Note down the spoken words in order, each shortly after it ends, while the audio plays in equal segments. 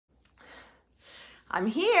I'm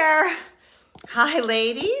here. Hi,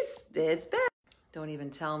 ladies. It's Beth. Don't even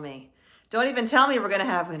tell me. Don't even tell me we're going to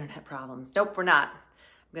have internet problems. Nope, we're not.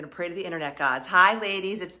 I'm going to pray to the internet gods. Hi,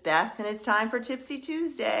 ladies. It's Beth, and it's time for Tipsy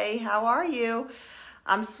Tuesday. How are you?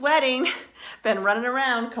 I'm sweating. Been running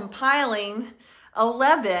around compiling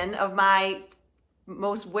 11 of my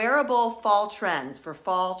most wearable fall trends for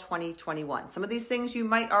fall 2021. Some of these things you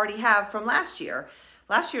might already have from last year.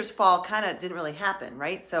 Last year's fall kind of didn't really happen,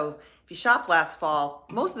 right? So if you shopped last fall,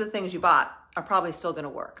 most of the things you bought are probably still going to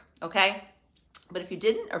work, okay? But if you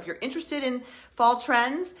didn't, or if you're interested in fall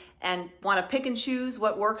trends and want to pick and choose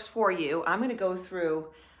what works for you, I'm going to go through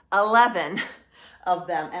 11 of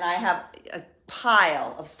them. And I have a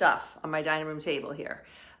pile of stuff on my dining room table here.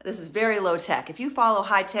 This is very low tech. If you follow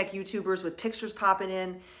high tech YouTubers with pictures popping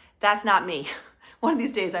in, that's not me. One of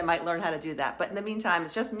these days I might learn how to do that. But in the meantime,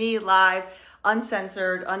 it's just me live,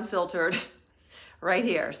 uncensored, unfiltered, right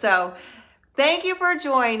here. So thank you for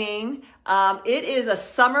joining. It is a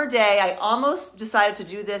summer day. I almost decided to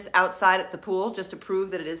do this outside at the pool just to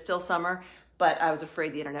prove that it is still summer, but I was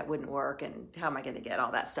afraid the internet wouldn't work and how am I going to get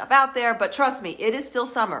all that stuff out there? But trust me, it is still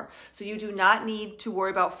summer. So you do not need to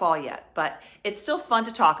worry about fall yet, but it's still fun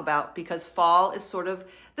to talk about because fall is sort of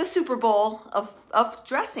the Super Bowl of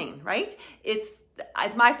dressing, right? It's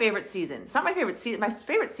my favorite season. It's not my favorite season, my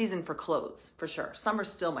favorite season for clothes, for sure.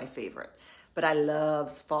 Summer's still my favorite, but I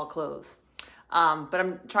love fall clothes. But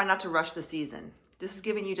I'm trying not to rush the season. This is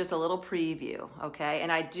giving you just a little preview, okay?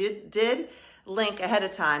 And I did link ahead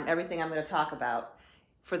of time everything I'm going to talk about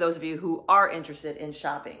for those of you who are interested in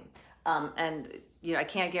shopping. And you know, I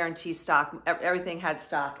can't guarantee stock. Everything had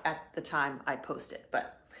stock at the time I posted.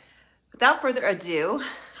 But without further ado,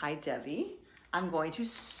 hi Debbie. I'm going to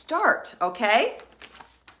start, okay?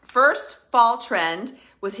 First fall trend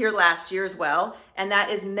was here last year as well, and that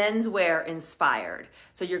is menswear-inspired.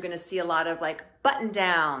 So you're gonna see a lot of like button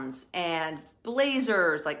downs and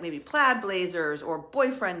blazers, like maybe plaid blazers or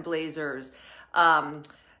boyfriend blazers, and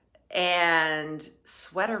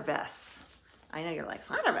sweater vests. I know you're like,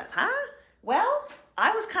 sweater vests, huh? Well,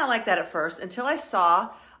 I was kind of like that at first until I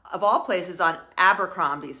saw, of all places on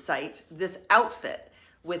Abercrombie's site, this outfit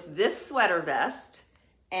with this sweater vest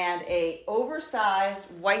and a oversized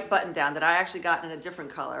white button down that I actually got in a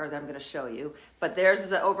different color that I'm going to show you. But theirs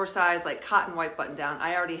is an oversized like cotton white button down.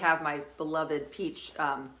 I already have my beloved peach,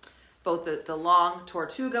 both the long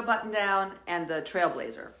Tortuga button down and the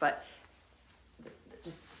Trailblazer. But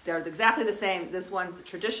they're exactly the same. This one's the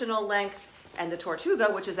traditional length, and the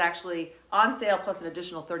Tortuga, which is actually on sale plus an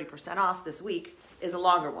additional 30% off this week, is a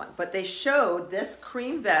longer one. But they showed this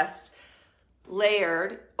cream vest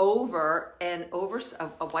layered over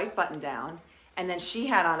a white button down, and then she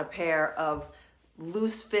had on a pair of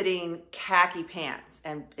loose fitting khaki pants,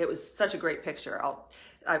 and it was such a great picture.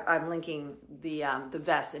 I'm linking the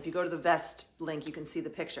vest. If you go to the vest link, you can see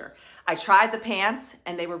the picture. I tried the pants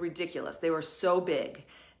and they were ridiculous. They were so big.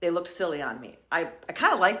 They looked silly on me. I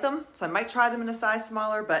kind of like them, so I might try them in a size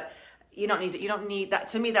smaller, but you don't need that.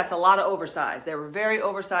 To me, that's a lot of oversized. They were very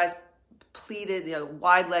oversized, pleated, you know,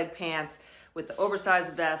 wide leg pants with the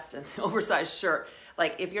oversized vest and the oversized shirt.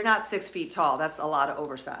 Like if you're not 6 feet tall, that's a lot of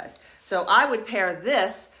oversized. So I would pair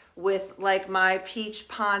this with like my peach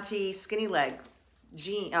Ponte skinny leg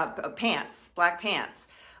jean pants, black pants,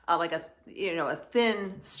 like a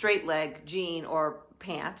thin straight leg jean or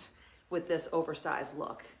pant with this oversized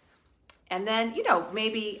look. And then,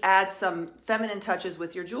 maybe add some feminine touches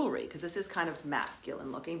with your jewelry because this is kind of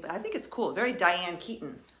masculine looking, but I think it's cool. Very Diane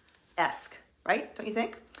Keaton-esque, right? Don't you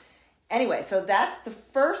think? Anyway, so that's the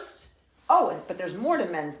first. Oh, but there's more to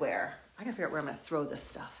menswear. I gotta figure out where I'm gonna throw this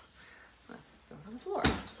stuff. I'm gonna throw it on the floor.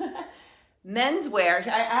 Menswear,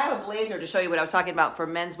 I have a blazer to show you what I was talking about for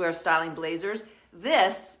menswear styling blazers.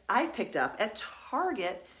 This I picked up at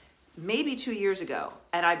Target maybe 2 years ago,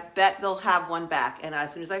 and I bet they'll have one back. And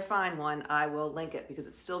as soon as I find one, I will link it because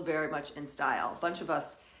it's still very much in style. A bunch of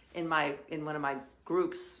us in one of my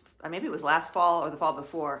groups, maybe it was last fall or the fall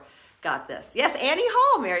before, got this. Yes, Annie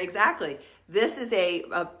Hall, Mary, exactly. This is a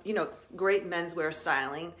great menswear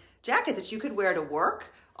styling jacket that you could wear to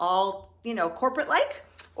work, all, corporate-like,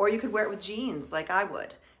 or you could wear it with jeans like I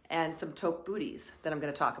would, and some taupe booties that I'm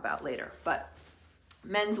gonna talk about later. But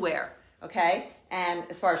menswear, okay? And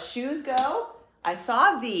as far as shoes go, I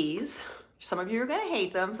saw these. Some of you are gonna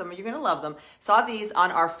hate them, some of you are gonna love them. Saw these on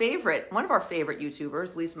one of our favorite YouTubers,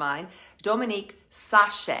 at least mine, Dominique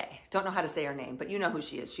Sachet. Don't know how to say her name, but you know who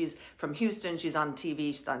she is. She's from Houston, she's on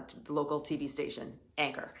TV, she's on the local TV station,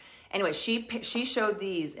 anchor. Anyway, she showed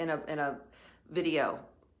these in a video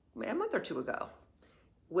a month or two ago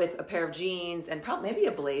with a pair of jeans and probably maybe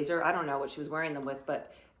a blazer. I don't know what she was wearing them with,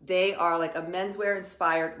 but They are like a menswear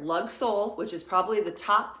inspired lug sole, which is probably the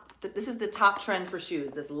top, this is the top trend for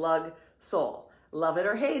shoes, this lug sole. Love it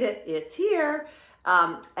or hate it, it's here.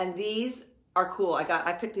 And these are cool.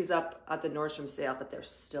 I picked these up at the Nordstrom sale, but they're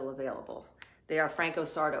still available. They are Franco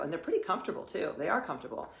Sardo, and they're pretty comfortable too. They are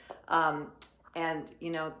comfortable. And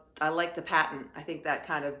you know, I like the patent. I think that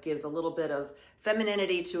kind of gives a little bit of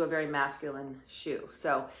femininity to a very masculine shoe.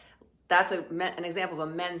 So that's an example of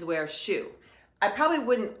a menswear shoe. I probably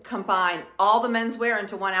wouldn't combine all the menswear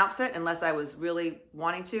into one outfit unless I was really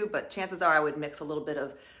wanting to, but chances are I would mix a little bit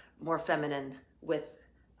of more feminine with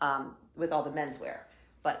all the menswear.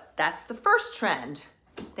 But that's the first trend.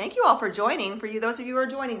 Thank you all for joining. For you, those of you who are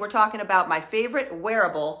joining, we're talking about my favorite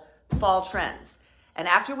wearable fall trends. And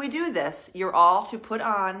after we do this, you're all to put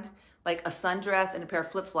on like a sundress and a pair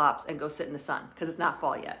of flip-flops and go sit in the sun, because it's not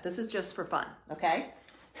fall yet. This is just for fun, okay?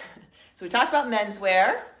 So we talked about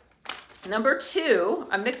menswear. Number 2,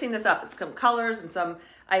 I'm mixing this up, it's some colors and some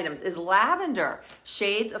items, is lavender.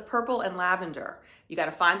 Shades of purple and lavender. You got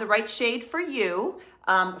to find the right shade for you.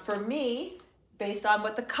 For me, based on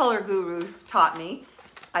what the color guru taught me,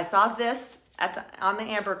 I saw this on the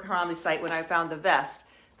Abercrombie site when I found the vest.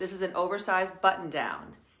 This is an oversized button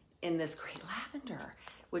down in this great lavender,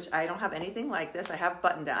 which I don't have anything like this. I have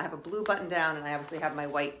button down. I have a blue button down, and I obviously have my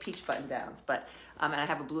white peach button downs, but and I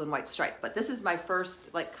have a blue and white stripe. But this is my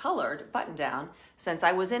first like colored button down since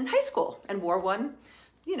I was in high school and wore one,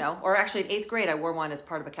 you know, or actually in 8th grade I wore one as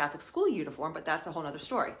part of a Catholic school uniform, but that's a whole nother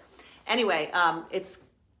story. Anyway, it's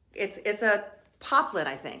a poplin,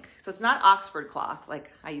 I think. So it's not Oxford cloth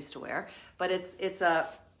like I used to wear, but it's a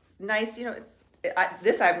nice, you know,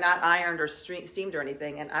 this I've not ironed or steamed or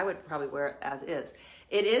anything, and I would probably wear it as is.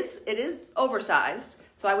 It is oversized,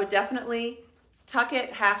 so I would definitely tuck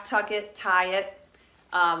it, half tuck it, tie it,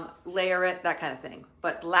 layer it, that kind of thing.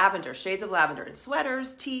 But lavender, shades of lavender in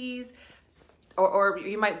sweaters, tees, or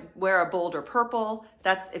you might wear a bolder purple.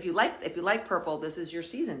 That's if you like purple, this is your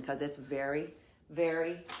season because it's very,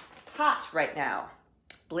 very hot right now.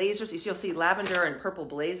 Blazers, you'll see lavender and purple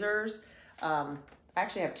blazers. I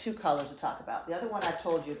actually have 2 colors to talk about. The other one I've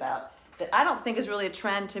told you about that I don't think is really a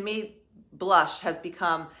trend. To me, blush has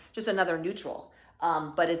become just another neutral,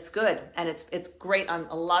 but it's good and it's great on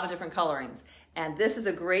a lot of different colorings. And this is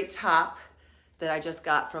a great top that I just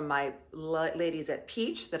got from my ladies at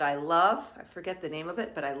Peach that I love. I forget the name of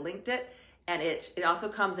it, but I linked it. And it also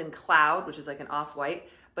comes in cloud, which is like an off-white,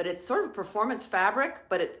 but it's sort of performance fabric,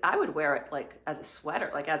 but I would wear it like as a sweater,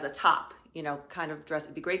 like as a top, you know, kind of dress.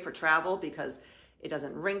 It'd be great for travel because it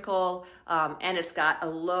doesn't wrinkle, and it's got a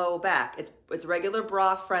low back. It's regular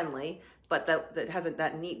bra friendly, but that has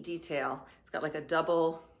that neat detail. It's got like a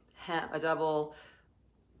double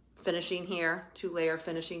finishing here, 2-layer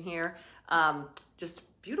finishing here. Just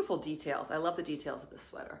beautiful details. I love the details of this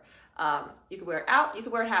sweater. You could wear it out, you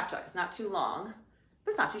could wear it half tuck. It's not too long,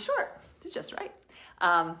 but it's not too short. It's just right.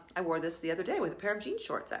 I wore this the other day with a pair of jean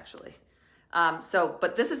shorts actually.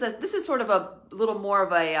 But this is sort of a little more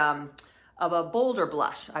of a bolder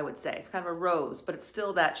blush, I would say. It's kind of a rose, but it's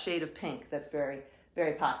still that shade of pink that's very,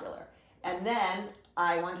 very popular. And then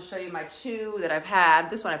I wanted to show you my 2 that I've had.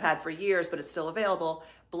 This one I've had for years, but it's still available.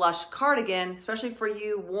 Blush cardigan, especially for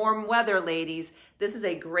you warm weather ladies. This is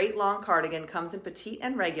a great long cardigan, comes in petite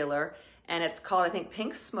and regular, and it's called, I think,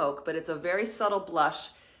 Pink Smoke, but it's a very subtle blush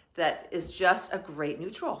that is just a great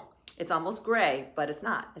neutral. It's almost gray, but it's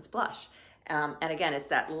not, it's blush. And again, it's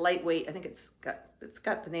that lightweight, I think it's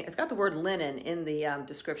got the word linen in the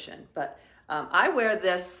description, but I wear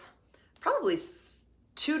this probably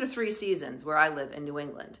 2 to 3 seasons where I live in New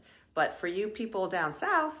England. But for you people down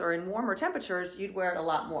south or in warmer temperatures, you'd wear it a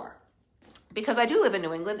lot more. Because I do live in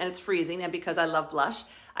New England and it's freezing, and because I love blush,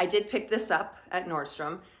 I did pick this up at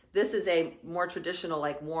Nordstrom. This is a more traditional,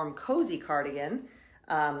 like warm, cozy cardigan.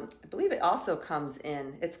 I believe it also comes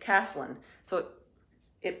in, it's Caslin, so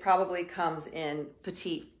it probably comes in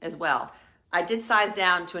petite as well. I did size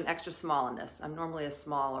down to an extra small in this. I'm normally a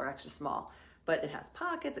small or extra small, but it has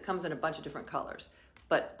pockets. It comes in a bunch of different colors.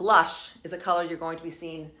 But blush is a color you're going to be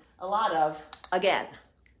seeing a lot of again,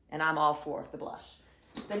 and I'm all for the blush.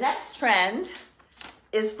 The next trend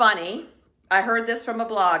is funny. I heard this from a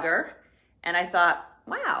blogger and I thought,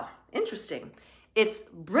 wow, interesting. It's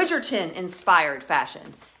Bridgerton inspired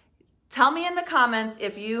fashion. Tell me in the comments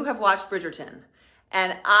if you have watched Bridgerton.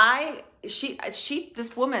 And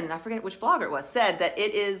this woman, I forget which blogger it was, said that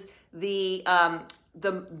it is the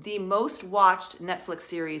most watched Netflix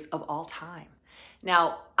series of all time.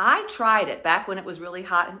 Now, I tried it back when it was really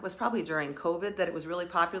hot. It was probably during COVID that it was really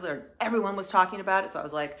popular and everyone was talking about it. So I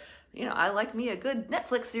was like, you know, I like me a good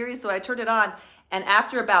Netflix series. So I turned it on. And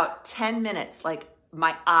after about 10 minutes, like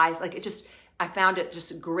my eyes, like I found it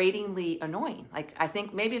just gratingly annoying. Like, I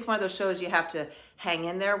think maybe it's one of those shows you have to hang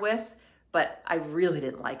in there with, but I really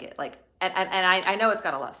didn't like it. Like, and I know it's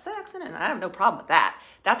got a lot of sex in it, and I have no problem with that.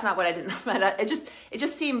 That's not what I didn't, it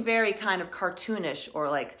just seemed very kind of cartoonish or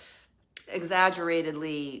like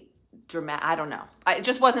exaggeratedly dramatic. I don't know. It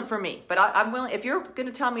just wasn't for me, but I'm willing, if you're going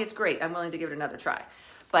to tell me it's great, I'm willing to give it another try.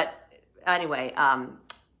 But anyway,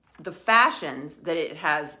 the fashions that it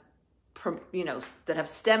has, you know, that have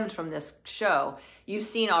stemmed from this show, you've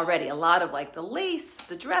seen already. A lot of like the lace,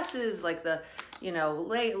 the dresses, like the, you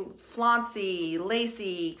know, flauncy,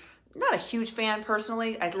 lacy. Not a huge fan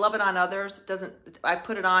personally. I love it on others. I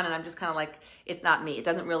put it on and I'm just kind of like, it's not me. It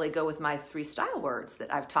doesn't really go with my 3 style words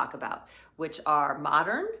that I've talked about, which are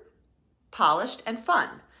modern, polished, and fun.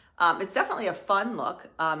 It's definitely a fun look.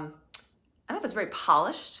 I don't know if it's very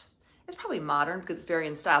polished. It's probably modern because it's very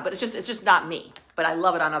in style, but it's just not me. But I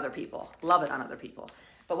love it on other people. Love it on other people.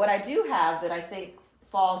 But what I do have that I think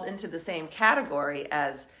falls into the same category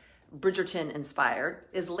as Bridgerton Inspired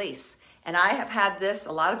is lace. And I have had this,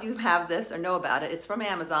 a lot of you have this or know about it. It's from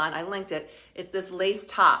Amazon, I linked it. It's this lace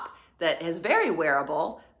top that is very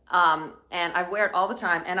wearable. And I wear it all the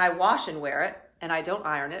time, and I wash and wear it, and I don't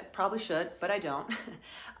iron it. Probably should, but I don't.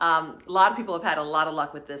 A lot of people have had a lot of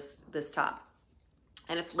luck with this top.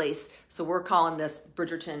 And it's lace, so we're calling this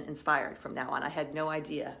Bridgerton Inspired from now on. I had no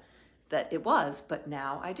idea that it was, but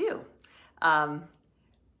now I do.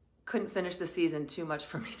 Couldn't finish the season, too much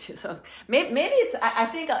for me too. So maybe it's, I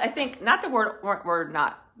think not that we're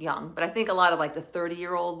not young, but I think a lot of like the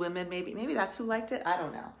 30-year-old women, maybe that's who liked it. I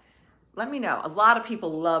don't know. Let me know. A lot of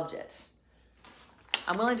people loved it.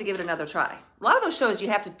 I'm willing to give it another try. A lot of those shows you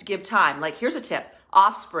have to give time. Like, here's a tip: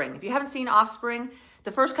 Offspring. If you haven't seen Offspring,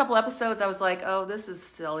 the first couple episodes I was like, oh, this is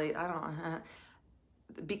silly. I don't know.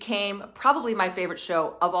 It became probably my favorite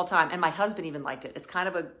show of all time, and my husband even liked it. It's kind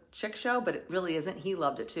of a chick show, but it really isn't. He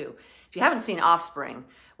loved it too. If you haven't seen Offspring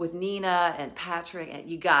with Nina and Patrick,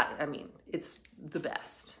 it's the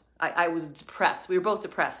best. I was depressed. We were both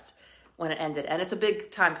depressed when it ended, and it's a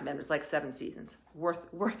big time commitment. It's like 7 seasons.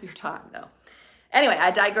 Worth your time though. Anyway,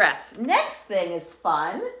 I digress. Next thing is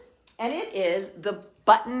fun, and it is the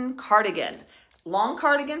button cardigan. Long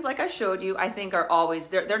cardigans, like I showed you, I think are always,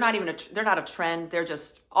 they're not a trend. They're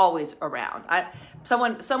just always around.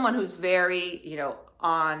 Someone who's very, you know,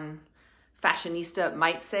 on fashionista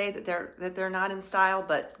might say that they're not in style,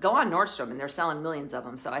 but go on Nordstrom and they're selling millions of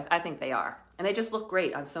them. So I think they are, and they just look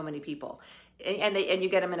great on so many people. And you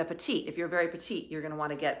get them in a petite. If you're very petite, you're going to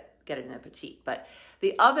want to get it in a petite. But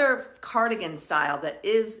the other cardigan style that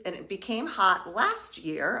is, and it became hot last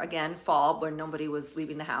year, again, fall, when nobody was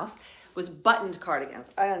leaving the house, was buttoned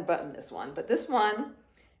cardigans. I unbuttoned this one, but this one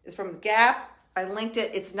is from Gap. I linked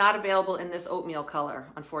it. It's not available in this oatmeal color,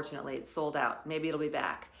 unfortunately. It's sold out. Maybe it'll be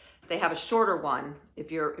back. They have a shorter one.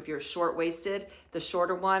 If you're short-waisted, the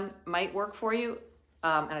shorter one might work for you.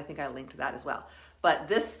 And I think I linked that as well. But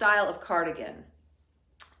this style of cardigan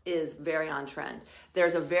is very on trend.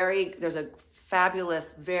 There's a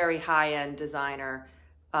fabulous, very high-end designer,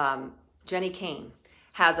 Jenny Kane,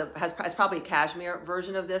 has probably a cashmere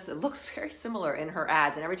version of this. It looks very similar in her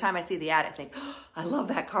ads, and every time I see the ad, I think, oh, I love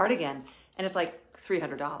that cardigan, and it's like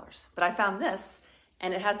 $300. But I found this,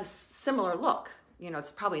 and it has a similar look. You know,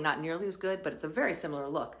 it's probably not nearly as good, but it's a very similar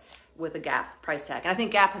look with a Gap price tag. And I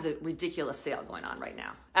think Gap has a ridiculous sale going on right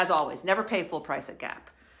now. As always, never pay full price at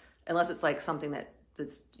Gap, unless it's like something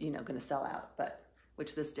that's you know, going to sell out, but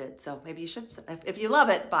which this did. So maybe you should, if you love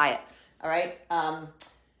it, buy it. All right.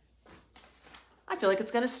 I feel like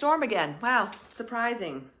it's going to storm again. Wow,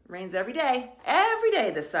 surprising. Rains every day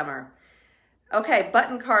this summer. Okay,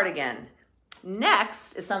 button cardigan.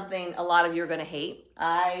 Next is something a lot of you are going to hate.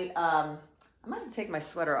 I might have to take my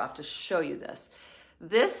sweater off to show you this.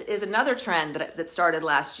 This is another trend that started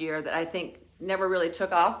last year that I think never really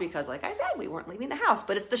took off because, like I said, we weren't leaving the house,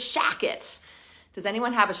 but it's the shacket. Does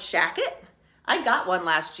anyone have a shacket? I got one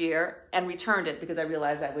last year and returned it because I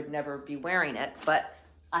realized I would never be wearing it, but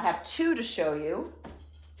I have 2 to show you.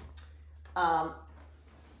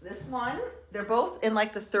 This one, they're both in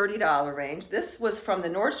like the $30 range. This was from the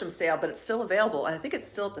Nordstrom sale, but it's still available, and I think it's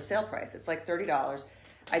still at the sale price. It's like $30.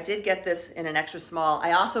 I did get this in an extra small.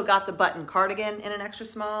 I also got the button cardigan in an extra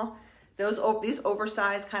small. These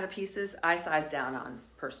oversized kind of pieces, I size down on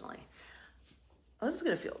personally. Oh, this is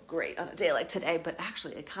gonna feel great on a day like today, but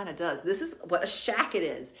actually it kind of does. This is what a shacket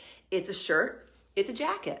is. It's a shirt, it's a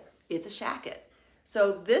jacket, it's a shacket.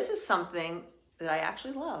 So this is something that I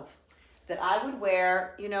actually love, that I would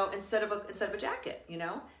wear, you know, instead of a jacket, you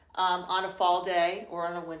know, on a fall day or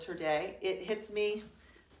on a winter day. It hits me.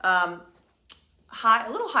 high,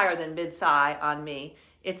 a little higher than mid-thigh on me.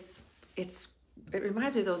 It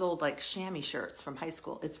reminds me of those old like chamois shirts from high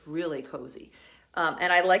school. It's really cozy.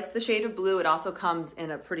 And I like the shade of blue. It also comes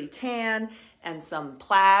in a pretty tan and some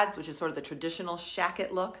plaids, which is sort of the traditional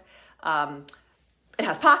shacket look. It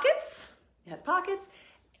has pockets.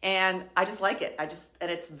 And I just like it.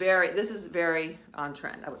 This is very on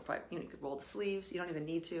trend. I would probably, you could roll the sleeves. You don't even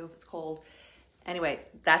need to if it's cold. Anyway,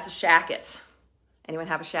 that's a shacket. Anyone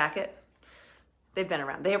have a shacket? They've been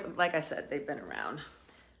around. Like I said, they've been around.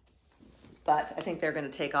 But I think they're going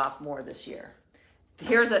to take off more this year.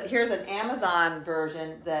 Here's an Amazon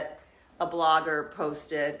version that a blogger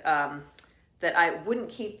posted that I wouldn't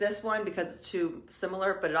keep this one because it's too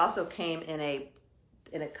similar, but it also came in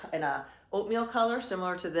a oatmeal color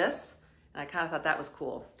similar to this, and I kind of thought that was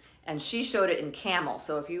cool. And she showed it in camel,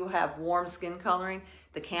 so if you have warm skin coloring,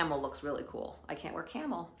 the camel looks really cool. I can't wear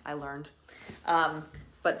camel, I learned.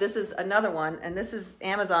 But this is another one, and this is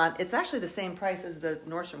Amazon. It's actually the same price as the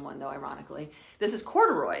Nordstrom one, though, ironically. This is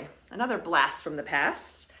corduroy, another blast from the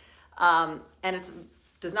past. And it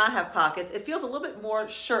does not have pockets. It feels a little bit more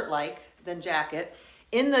shirt-like than jacket.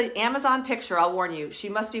 In the Amazon picture, I'll warn you, she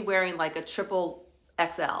must be wearing like a triple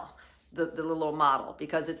XL, the little model,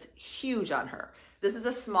 because it's huge on her. This is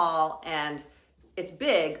a small, and it's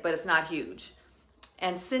big, but it's not huge.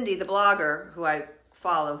 And Cindy, the blogger, who I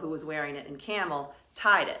follow, who was wearing it in camel,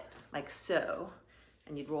 tied it like so,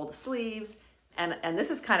 and you'd roll the sleeves, and this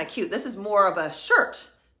is kind of cute. This is more of a shirt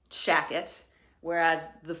shacket, whereas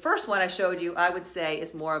the first one I showed you, I would say,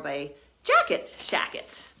 is more of a jacket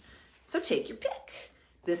shacket. So take your pick.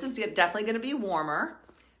 This is definitely going to be warmer.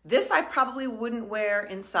 This I probably wouldn't wear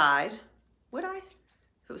inside, would I?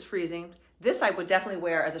 If it was freezing. This I would definitely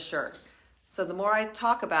wear as a shirt. So the more I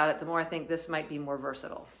talk about it, the more I think this might be more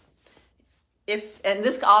versatile. And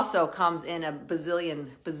this also comes in a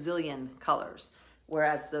bazillion colors,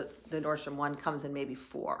 whereas the Nordstrom one comes in maybe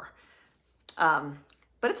 4. But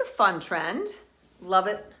it's a fun trend. Love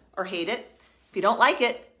it or hate it. If you don't like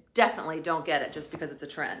it, definitely don't get it just because it's a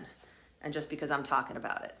trend and just because I'm talking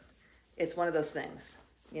about it. It's one of those things,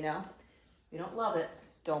 you know? If you don't love it,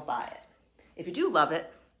 don't buy it. If you do love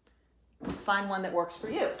it, find one that works for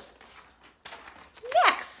you.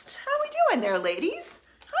 Next, how are we doing there, ladies?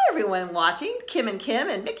 Hi, everyone watching. Kim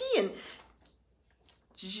and Mickey and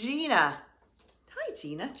Gina. Hi,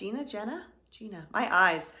 Gina. My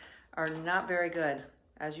eyes are not very good,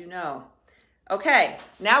 as you know. Okay,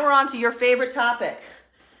 now we're on to your favorite topic.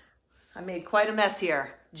 I made quite a mess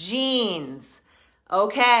here. Jeans.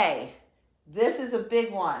 Okay, this is a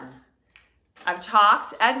big one. I've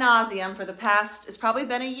talked ad nauseum for the past, it's probably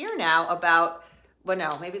been a year now about, well, no,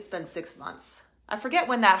 maybe it's been 6 months. I forget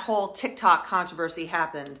when that whole TikTok controversy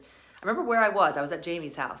happened. I remember where I was at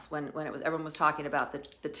Jamie's house when everyone was talking about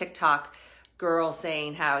the TikTok girl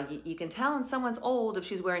saying how you can tell when someone's old if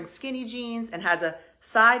she's wearing skinny jeans and has a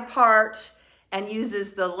side part and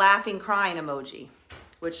uses the laughing crying emoji,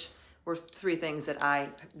 which were 3 things that I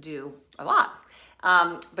do a lot.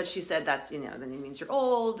 But she said that's, then it means you're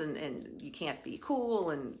old and you can't be cool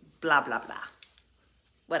and blah, blah, blah,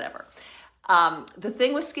 whatever. The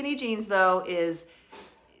thing with skinny jeans though is,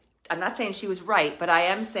 I'm not saying she was right, but I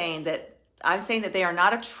am saying that they are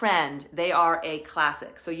not a trend. They are a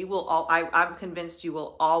classic. So you will I'm convinced you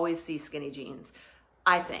will always see skinny jeans.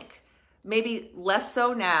 I think maybe less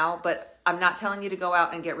so now, but I'm not telling you to go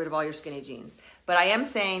out and get rid of all your skinny jeans. But I am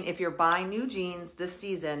saying if you're buying new jeans this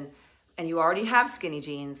season and you already have skinny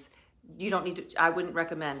jeans, you don't need to, I wouldn't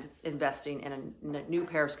recommend investing in a new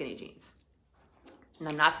pair of skinny jeans. And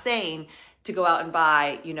I'm not saying to go out and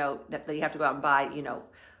buy, that you have to go out and buy,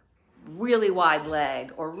 really wide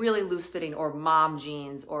leg or really loose fitting or mom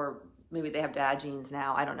jeans, or maybe they have dad jeans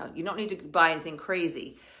now. I don't know. You don't need to buy anything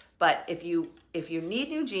crazy. But if you need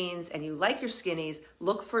new jeans and you like your skinnies,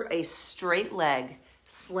 look for a straight leg,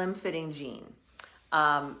 slim fitting jean.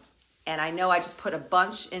 And I know I just put a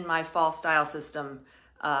bunch in my fall style system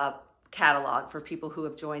catalog for people who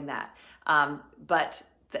have joined that. But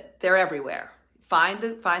they're everywhere. Find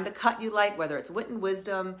the cut you like, whether it's Wit and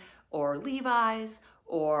Wisdom or Levi's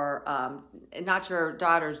or Not Your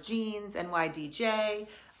Daughter's Jeans, NYDJ.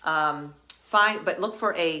 But look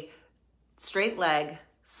for a straight leg,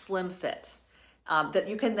 slim fit. That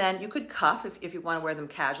you could cuff if you want to wear them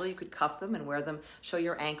casually. You could cuff them and wear them, show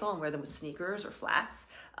your ankle and wear them with sneakers or flats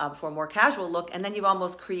for a more casual look. And then you've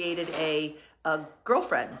almost created a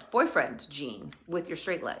girlfriend, boyfriend jean with your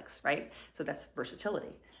straight legs, right? So that's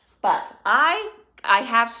versatility. But I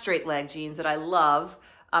have straight leg jeans that I love.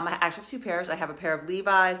 I actually have 2 pairs. I have a pair of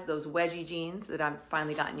Levi's, those wedgie jeans that I've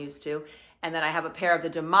finally gotten used to. And then I have a pair of the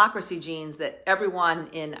Democracy jeans that everyone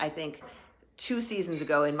in, I think, 2 seasons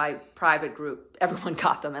ago in my private group. Everyone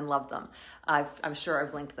got them and loved them. I'm sure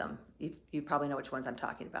I've linked them. You probably know which ones I'm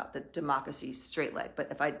talking about, the Democracy straight leg. But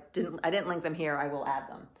if I didn't link them here, I will add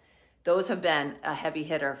them. Those have been a heavy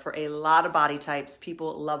hitter for a lot of body types.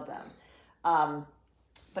 People love them.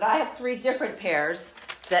 But I have 3 different pairs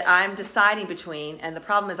that I'm deciding between, and the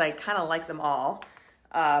problem is I kind of like them all.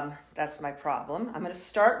 That's my problem. I'm going to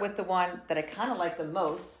start with the one that I kind of like the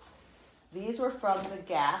most. These were from the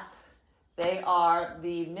Gap. They are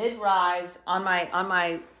the mid-rise, on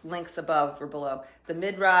my links above or below, the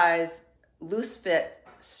mid-rise loose fit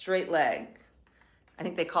straight leg. I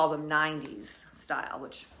think they call them 90s style,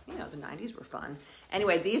 which, you know, the 90s were fun.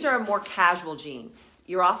 Anyway, these are a more casual jean.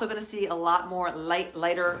 You're also going to see a lot more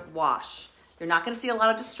lighter wash. You're not going to see a lot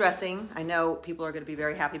of distressing. I know people are going to be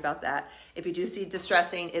very happy about that. If you do see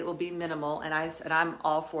distressing, it will be minimal, and I'm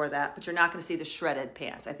all for that, but you're not going to see the shredded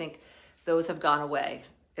pants. I think those have gone away,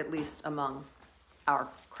 at least among our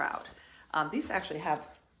crowd. These actually have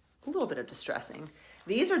a little bit of distressing.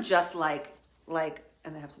 These are just like,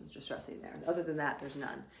 and they have some distressing there. Other than that, there's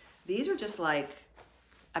none. These are just like,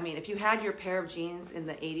 I mean, if you had your pair of jeans in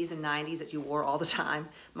the 80s and 90s that you wore all the time,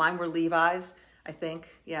 mine were Levi's, I think,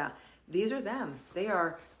 yeah. These are them. They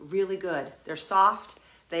are really good. They're soft.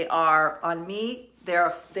 They are, on me, they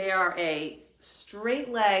are a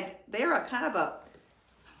straight leg. They are a kind of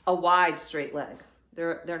a wide straight leg.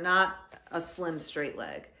 They're not a slim straight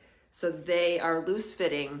leg. So they are loose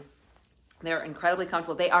fitting. They're incredibly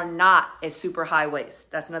comfortable. They are not a super high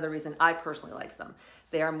waist. That's another reason I personally like them.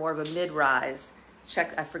 They are more of a mid-rise.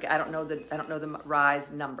 Check, I forget, I don't know the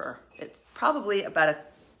rise number. It's probably about a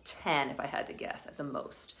 10 if I had to guess at the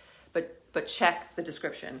most. But check the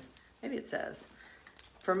description. Maybe it says.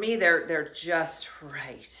 For me, they're just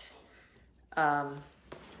right.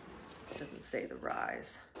 It doesn't say the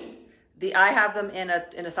rise. I have them in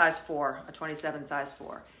a size 4, a 27 size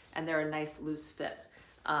 4, and they're a nice loose fit.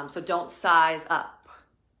 So don't size up.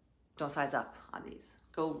 Don't size up on these.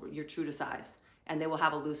 Go your true to size, and they will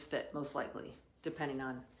have a loose fit most likely, depending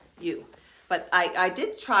on you. But I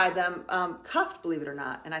did try them cuffed, believe it or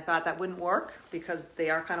not, and I thought that wouldn't work because they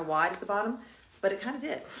are kind of wide at the bottom, but it kind of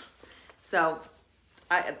did. So,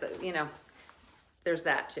 you know, there's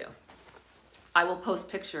that too. I will post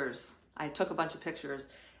pictures. I took a bunch of pictures,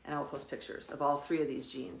 and I will post pictures of all 3 of these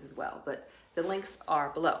jeans as well, but the links are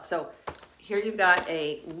below. So here you've got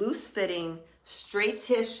a loose-fitting,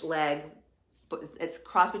 straight-ish leg, but it's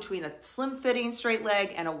crossed between a slim-fitting straight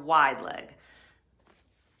leg and a wide leg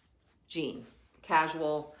jean.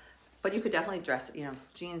 Casual, but you could definitely dress it. You know,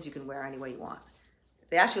 jeans you can wear any way you want.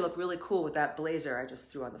 They actually look really cool with that blazer I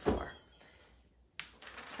just threw on the floor.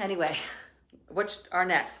 Anyway, which are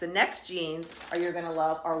next? The next jeans you're gonna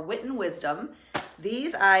love are Wit and Wisdom.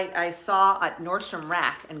 These I saw at Nordstrom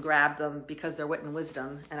Rack and grabbed them because they're Wit and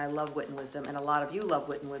Wisdom, and I love Wit and Wisdom, and a lot of you love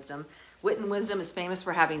Wit and Wisdom. Wit and Wisdom is famous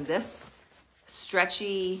for having this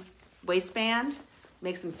stretchy waistband.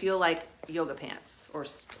 Makes them feel like yoga pants or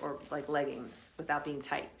like leggings without being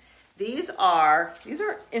tight. These are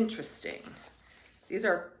interesting. These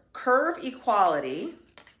are Curve Equality.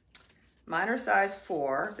 Mine are size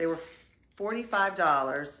 4. They were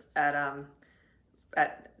 $45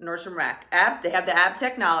 at Nordstrom Rack. They have the ab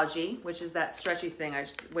technology, which is that stretchy thing,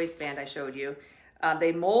 waistband I showed you.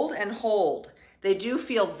 They mold and hold. They do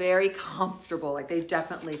feel very comfortable. Like they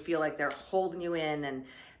definitely feel like they're holding you in, and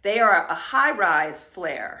they are a high-rise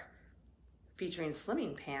flare featuring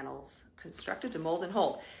slimming panels constructed to mold and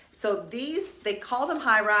hold. So these, they call them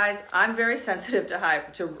high-rise. I'm very sensitive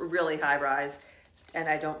to really high-rise, and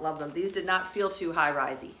I don't love them. These did not feel too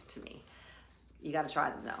high-risey to me. You got to try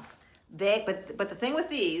them though. But the thing with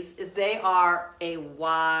these is they are a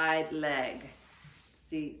wide leg.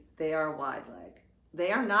 See, they are a wide leg.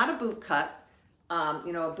 They are not a boot cut.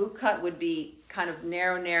 You know, a boot cut would be kind of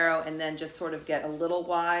narrow, and then just sort of get a little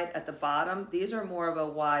wide at the bottom. These are more of a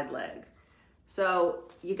wide leg. So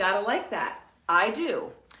you gotta like that. I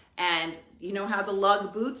do. And you know how the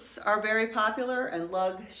lug boots are very popular and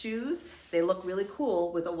lug shoes? They look really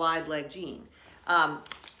cool with a wide leg jean.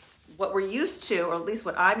 What we're used to, or at least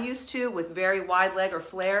what I'm used to with very wide leg or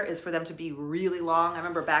flare, is for them to be really long. I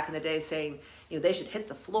remember back in the day saying, you know, they should hit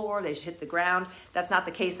the floor, they should hit the ground. That's not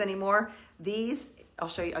the case anymore. These, I'll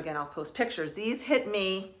show you again, I'll post pictures. These hit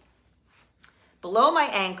me below my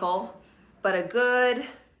ankle, but a good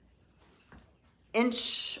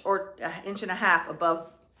inch or an inch and a half above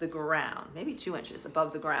the ground, maybe 2 inches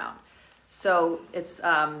above the ground. So it's,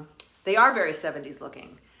 they are very 70s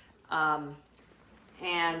looking.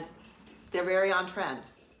 And they're very on trend,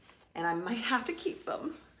 and I might have to keep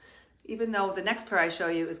them, even though the next pair I show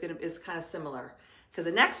you is kind of similar, because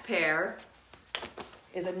the next pair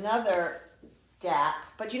is another Gap.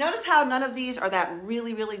 But you notice how none of these are that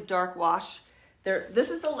really, really dark wash? This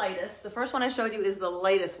is the lightest. The first one I showed you is the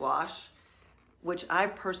lightest wash, which I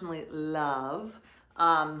personally love.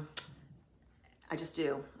 I just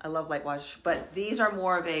do. I love light wash. But these are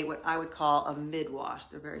more of a, what I would call a mid-wash.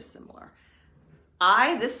 They're very similar.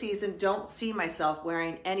 I, this season, don't see myself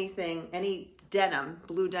wearing anything, any denim,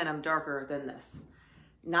 blue denim darker than this.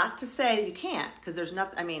 Not to say that you can't, because there's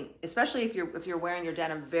nothing, I mean, especially if you're wearing your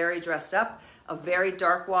denim very dressed up, a very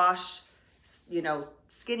dark wash, you know,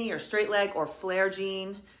 skinny or straight leg or flare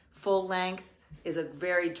jean, full length is a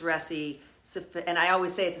very dressy, and I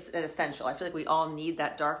always say it's an essential. I feel like we all need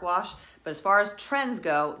that dark wash, but as far as trends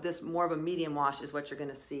go, this more of a medium wash is what you're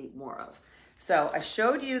gonna see more of. So I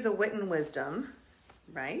showed you the Wit and Wisdom,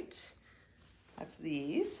 right? That's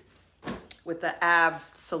these with the ab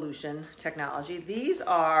solution technology. These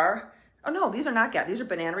are, oh no, these are not Gap. These are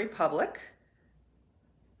Banana Republic,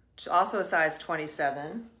 which is also a size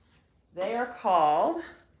 27. They are called,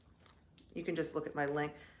 you can just look at my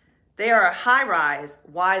link. They are a high-rise,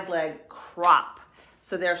 wide leg crop.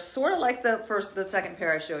 So they're sort of like the second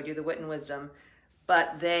pair I showed you, the Wit and Wisdom,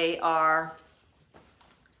 but they call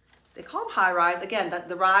them high-rise. Again,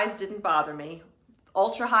 the rise didn't bother me.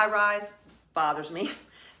 Ultra high-rise bothers me.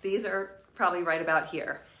 These are probably right about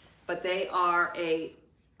here, but they are a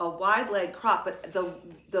wide leg crop, but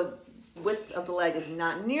the width of the leg is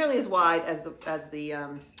not nearly as wide as the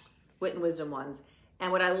Wit and Wisdom ones.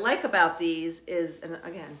 And what I like about these is, and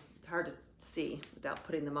again, it's hard to see without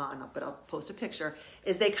putting them on, but I'll post a picture,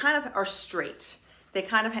 is they kind of are straight. They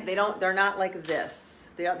kind of, they're not like this.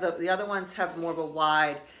 The other ones have more of a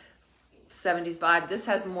wide 70s vibe. This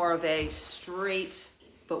has more of a straight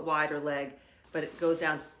but wider leg, but it goes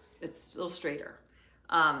down, it's a little straighter.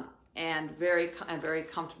 And very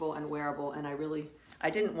comfortable and wearable. And I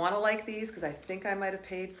didn't want to like these because I think I might have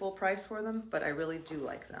paid full price for them, but I really do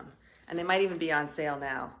like them. And they might even be on sale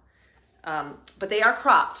now. But they are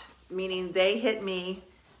cropped, meaning they hit me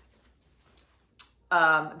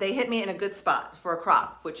in a good spot for a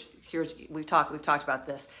crop, which we've talked about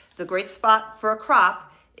this. The great spot for a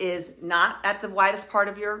crop is not at the widest part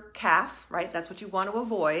of your calf, right? That's what you want to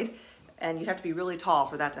avoid. And you'd have to be really tall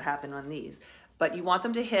for that to happen on these. But you want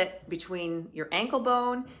them to hit between your ankle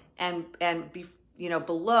bone and be, you know,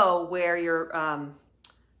 below where your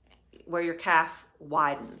calf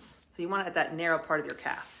widens. So you want it at that narrow part of your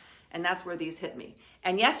calf. And that's where these hit me.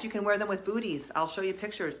 And yes, you can wear them with booties. I'll show you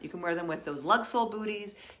pictures. You can wear them with those Lug Sole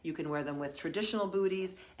Booties. You can wear them with traditional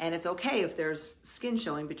booties. And it's okay if there's skin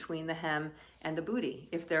showing between the hem and the booty.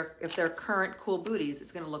 If they're current cool booties,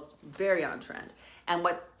 it's gonna look very on trend. And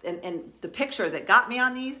the picture that got me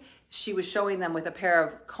on these, she was showing them with a pair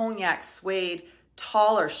of cognac suede,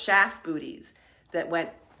 taller shaft booties that went,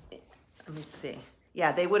 let me see.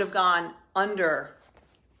 Yeah, they would have gone under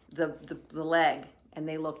the leg, and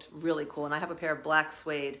they looked really cool. And I have a pair of black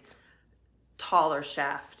suede, taller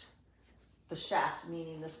shaft. The shaft,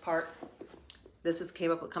 meaning this part. This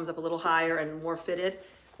comes up a little higher and more fitted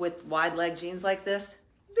with wide leg jeans like this.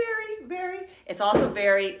 It's also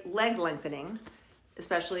very leg lengthening,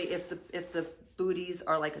 especially if the booties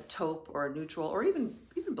are like a taupe or a neutral or even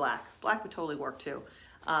black. Black would totally work too.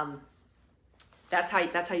 That's how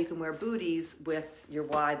you can wear booties with your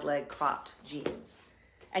wide leg cropped jeans.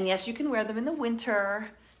 And yes, you can wear them in the winter.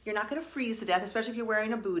 You're not gonna freeze to death, especially if you're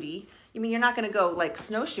wearing a bootie. I mean, you're not gonna go like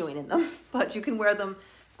snowshoeing in them, but you can wear them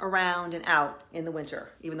around and out in the winter,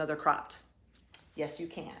 even though they're cropped. Yes, you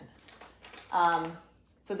can.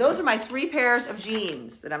 So those are my 3 pairs of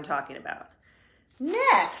jeans that I'm talking about.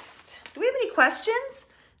 Next, do we have any questions?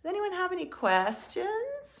 Does anyone have any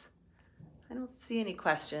questions? I don't see any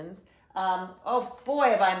questions. Oh boy,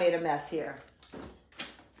 have I made a mess here.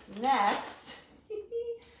 Next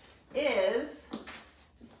is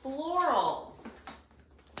florals.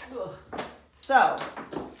 Ugh. So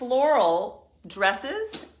floral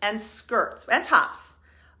dresses and skirts and tops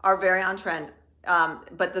are very on trend.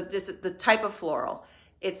 But the type of floral,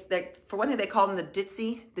 for one thing, they call them the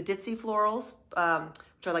ditzy florals,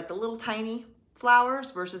 which are like the little tiny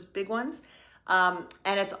flowers versus big ones. And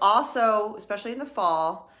it's also, especially in the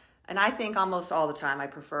fall, and I think almost all the time I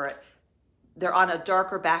prefer it, they're on a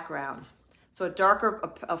darker background. So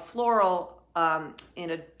a floral on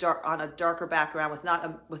a darker background with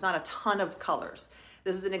not a ton of colors.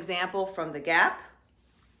 This is an example from the Gap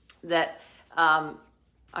that I'm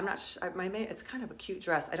not sure, it's kind of a cute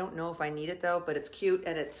dress. I don't know if I need it though, but it's cute,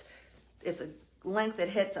 and it's a length that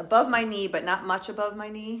hits above my knee, but not much above my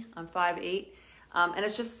knee. I'm 5'8", and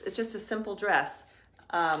it's just a simple dress.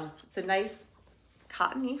 It's a nice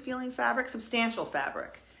cottony feeling fabric, substantial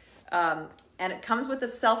fabric. And it comes with a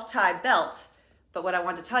self-tie belt. But what I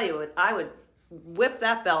want to tell you, I would whip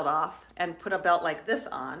that belt off and put a belt like this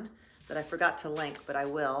on that I forgot to link, but I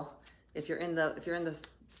will. If you're in the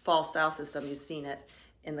fall style system, you've seen it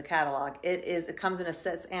in the catalog. It comes in a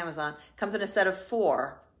set, it's Amazon, it comes in a set of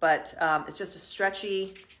 4, but it's just a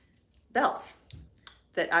stretchy belt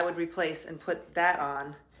that I would replace and put that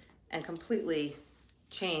on and completely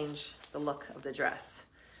change the look of the dress.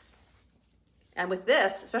 And with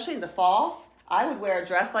this, especially in the fall, I would wear a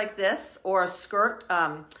dress like this or a skirt.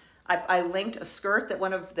 I linked a skirt that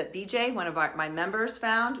BJ, one of my members,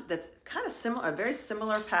 found that's kind of similar, a very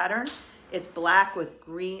similar pattern. It's black with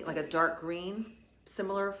green, like a dark green,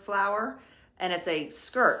 similar flower. And it's a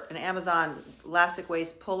skirt, an Amazon elastic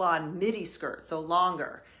waist pull-on midi skirt, so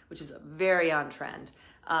longer, which is very on trend,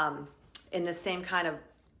 in the same kind of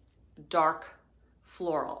dark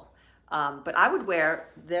floral. But I would wear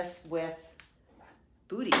this with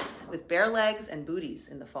booties, with bare legs and booties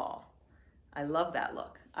in the fall. I love that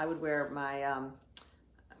look. I would wear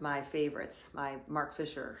my favorites, my Mark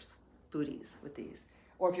Fisher's booties with these.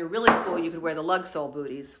 Or if you're really cool, you could wear the Lug Sole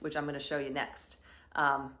Booties, which I'm going to show you next.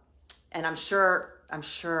 And I'm sure I'm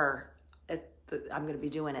going to be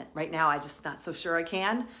doing it. Right now, I'm just not so sure I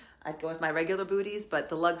can. I'd go with my regular booties, but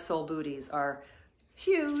the Lug Sole Booties are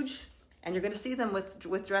huge, and you're going to see them with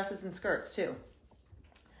dresses and skirts too.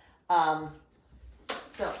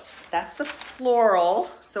 So that's the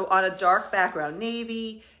floral. So on a dark background,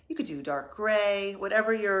 navy, you could do dark gray,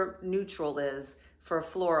 whatever your neutral is for a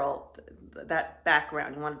floral, that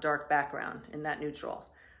background, you want a dark background in that neutral.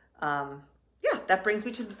 Yeah, that brings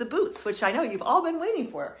me to the boots, which I know you've all been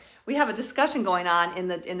waiting for. We have a discussion going on in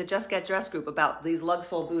the Just Get Dressed group about these Lug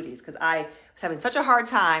Sole Booties because I was having such a hard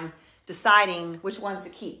time deciding which ones to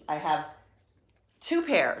keep. I have 2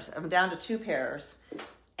 pairs. I'm down to 2 pairs,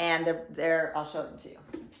 and they're I'll show them to you.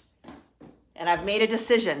 And I've made a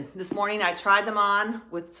decision. This morning I tried them on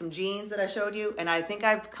with some jeans that I showed you, and I think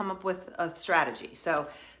I've come up with a strategy. So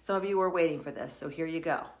some of you were waiting for this, so here you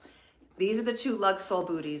go. These are the 2 Lug Sole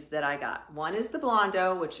Booties that I got. One is the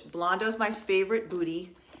Blondo, which Blondo is my favorite bootie.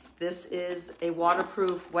 This is a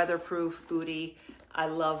waterproof, weatherproof bootie. I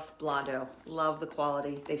love Blondo, love the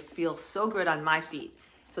quality. They feel so good on my feet.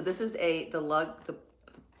 So this is the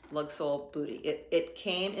Lug Sole Bootie. It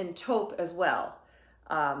came in taupe as well.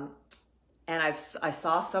 And I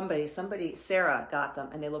saw somebody, Sarah got them,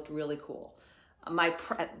 and they looked really cool.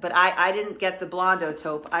 But I didn't get the Blondo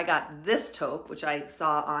taupe. I got this taupe, which I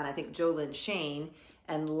saw on, I think, Jolynn Shane,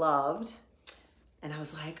 and loved. And I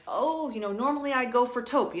was like, oh, normally I'd go for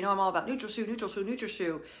taupe. I'm all about neutral shoe, neutral shoe, neutral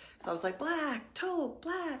shoe. So I was like, black, taupe,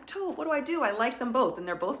 what do I do? I like them both, and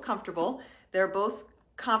they're both comfortable. They're both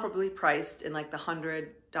comparably priced in like the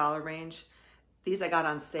 $100 range. These I got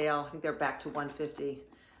on sale. I think they're back to $150.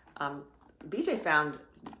 BJ found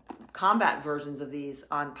combat versions of these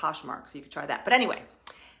on Poshmark, so you could try that. But anyway,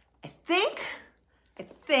 I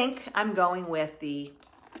think I'm going with the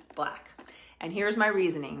black. And here's my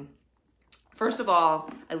reasoning. First of all,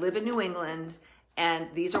 I live in New England, and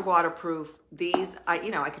these are waterproof. These, I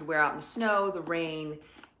could wear out in the snow, the rain.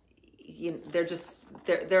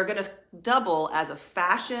 They're gonna double as a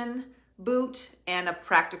fashion boot and a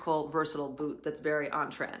practical, versatile boot that's very on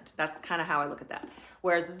trend. That's kind of how I look at that.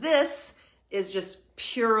 Whereas this is just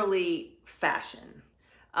purely fashion.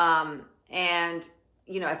 And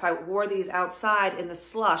if I wore these outside in the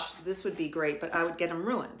slush, this would be great, but I would get them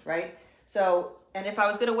ruined, right? So, and if I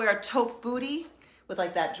was gonna wear a taupe bootie with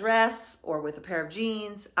like that dress or with a pair of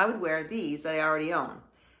jeans, I would wear these that I already own,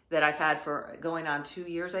 that I've had for going on 2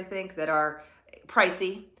 years, I think, that are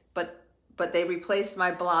pricey, but they replaced my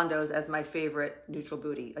Blondos as my favorite neutral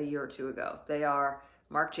bootie a year or 2 ago. They are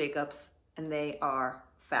Marc Jacobs, and they are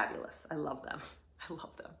fabulous. I love them. I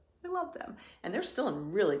love them. I love them. And they're still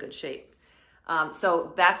in really good shape.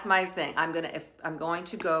 So that's my thing. I'm going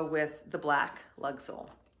to go with the black Lug Sole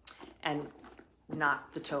and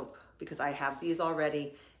not the taupe, because I have these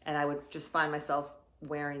already, and I would just find myself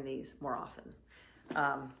wearing these more often.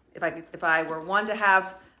 If I were one to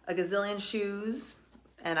have a gazillion shoes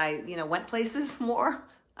and I went places more,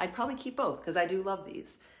 I'd probably keep both because I do love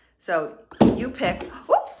these. So you pick,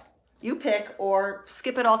 or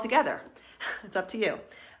skip it all together. It's up to you.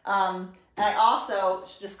 And I also,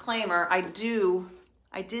 disclaimer, I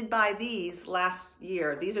did buy these last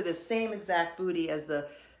year. These are the same exact bootie as the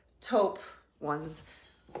taupe ones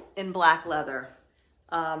in black leather.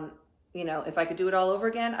 If I could do it all over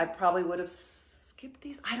again, I probably would have skipped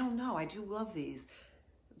these. I don't know. I do love these.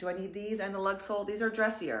 Do I need these and the Lug Sole? These are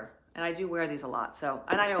dressier, and I do wear these a lot. So,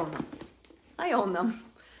 and I own them. I own them.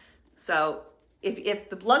 So if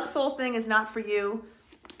the Lug Sole thing is not for you,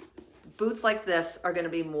 boots like this are going to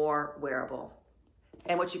be more wearable.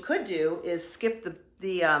 And what you could do is skip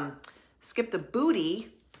the booty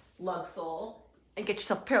lug sole and get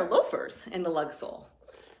yourself a pair of loafers in the lug sole.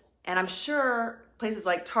 And I'm sure places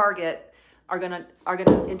like Target are gonna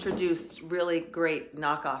introduce really great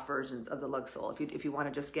knockoff versions of the lug sole. If you want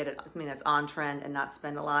to just get it, something that's on trend and not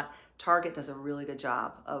spend a lot. Target does a really good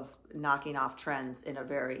job of knocking off trends in a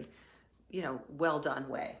very, well done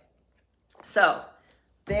way. So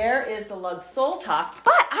there is the lug sole talk,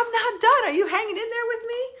 but I'm not done. Are you hanging in there with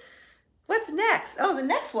me? What's next? Oh, the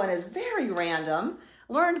next one is very random.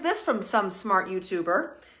 Learned this from some smart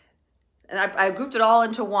YouTuber. And I grouped it all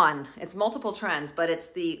into one. It's multiple trends, but it's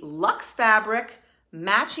the luxe fabric,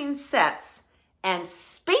 matching sets, and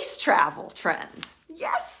space travel trend.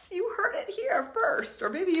 Yes, you heard it here first, or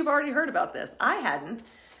maybe you've already heard about this. I hadn't.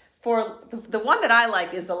 For the one that I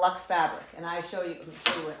like is the luxe fabric, and I'll show you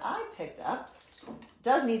what I picked up.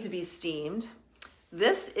 Does need to be steamed.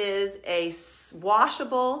 This is a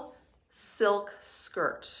washable silk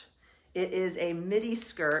skirt. It is a midi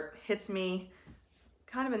skirt, hits me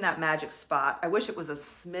kind of in that magic spot. I wish it was a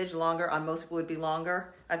smidge longer. On most people it would be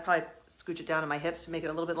longer. I'd probably scooch it down to my hips to make it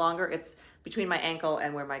a little bit longer. It's between my ankle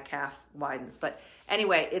and where my calf widens. But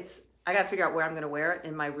anyway, I got to figure out where I'm going to wear it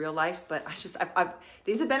in my real life. But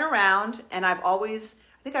these have been around, and I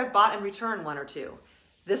think I've bought and returned one or two.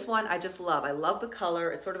 This one I just love. I love the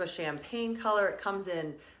color. It's sort of a champagne color. It comes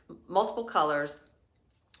in multiple colors.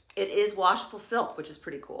 It is washable silk, which is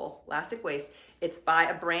pretty cool. Elastic waist. It's by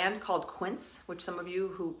a brand called Quince, which some of you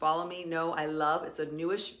who follow me know I love. It's a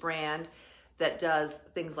newish brand that does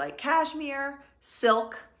things like cashmere,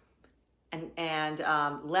 silk, and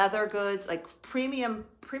leather goods, like premium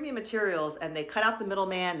materials. And they cut out the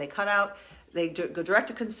middleman. They go direct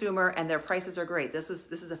to consumer, and their prices are great. This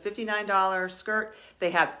is a $59 skirt.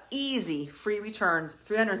 They have easy free returns,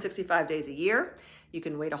 365 days a year. You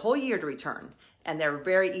can wait a whole year to return, and they're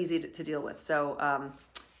very easy to deal with. So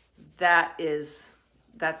that's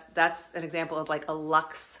an example of like a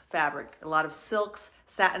luxe fabric. A lot of silks,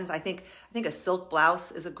 satins. I think a silk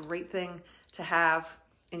blouse is a great thing to have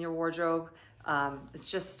in your wardrobe. It's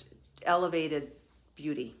just elevated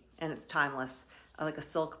beauty, and it's timeless. I like a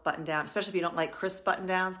silk button down, especially if you don't like crisp button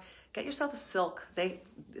downs. Get yourself a silk.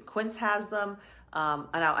 Quince has them.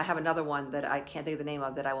 And I have another one that I can't think of the name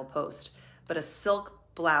of that I will post. But a silk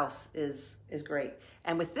blouse is great.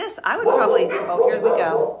 And with this, I would probably, oh, here we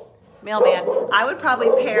go. Mailman. I would probably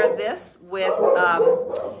pair this with,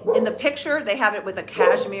 in the picture, they have it with a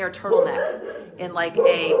cashmere turtleneck in like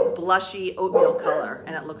a blushy oatmeal color,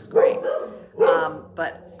 and it looks great.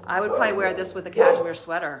 But I would probably wear this with a cashmere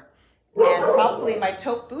sweater. And probably my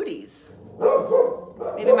taupe booties.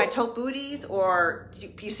 Maybe my taupe booties, or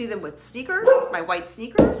you see them with sneakers, my white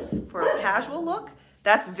sneakers for a casual look.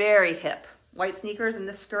 That's very hip. White sneakers and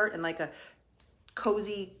this skirt and like a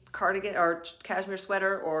cozy cardigan or cashmere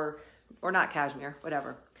sweater or not cashmere,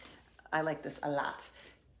 whatever. I like this a lot.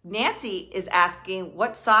 Nancy is asking,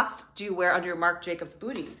 what socks do you wear under your Marc Jacobs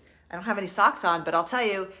booties? I don't have any socks on, but I'll tell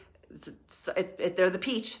you, they're the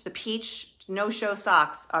peach. The peach no-show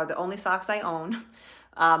socks are the only socks I own.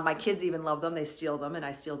 My kids even love them. They steal them, and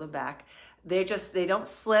I steal them back. They don't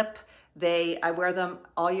slip. I wear them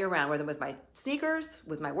all year round. I wear them with my sneakers,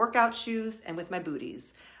 with my workout shoes, and with my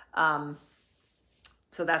booties.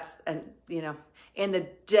 So that's, and in the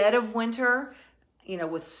dead of winter,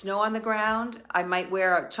 with snow on the ground, I might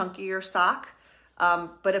wear a chunkier sock.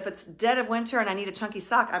 But if it's dead of winter and I need a chunky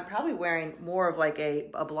sock, I'm probably wearing more of like a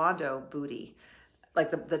Blondo booty,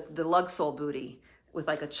 like the Lug Sole booty with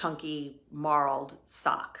like a chunky marled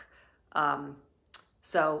sock.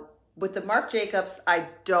 So with the Marc Jacobs, I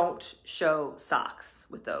don't show socks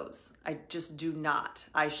with those. I just do not.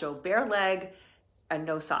 I show bare leg and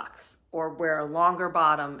no socks, or wear a longer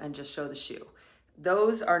bottom and just show the shoe.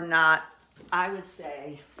 Those are not, I would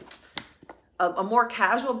say, a more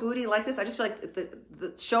casual booty like this. I just feel like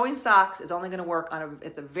the showing socks is only going to work on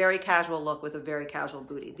it's a very casual look with a very casual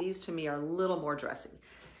booty. These to me are a little more dressy.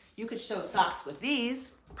 You could show socks with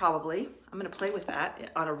these, probably. I'm going to play with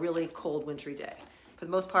that on a really cold, wintry day. For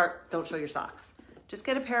the most part, don't show your socks. Just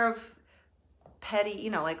get a pair of petty,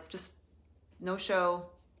 like just no-show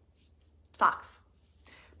socks.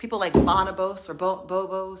 People like Bonobos or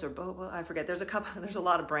Bobos or Bobo, I forget. There's a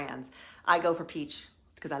lot of brands. I go for peach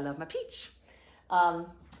because I love my peach. I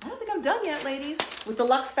don't think I'm done yet, ladies, with the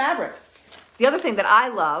luxe fabrics. The other thing that I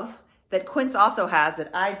love that Quince also has that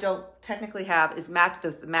I don't technically have is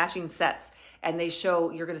the matching sets. And they show,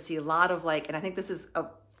 you're going to see a lot of and I think this is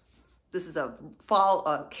a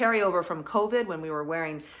fall carryover from COVID when we were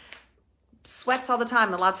wearing sweats all the time.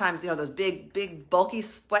 And a lot of times, you know, those big, bulky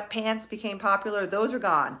sweatpants became popular. Those are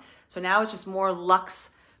gone. So now it's just more luxe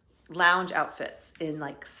lounge outfits in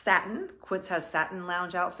like satin. Quince has satin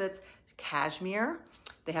lounge outfits, cashmere.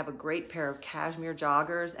 They have a great pair of cashmere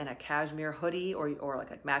joggers and a cashmere hoodie or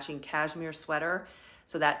like a matching cashmere sweater.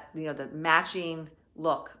 So that, you know, the matching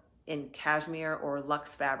look in cashmere or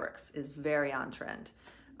luxe fabrics is very on trend.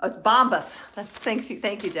 Oh, it's Bombas.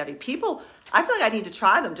 Thank you, Debbie. People, I feel like I need to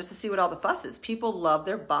try them just to see what all the fuss is. People love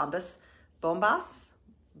their Bombas,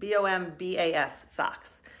 B-O-M-B-A-S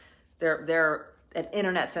socks. They're an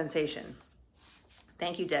internet sensation.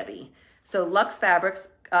 Thank you, Debbie. So luxe fabrics,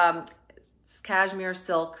 cashmere,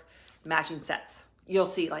 silk, matching sets. You'll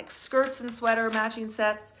see like skirts and sweater matching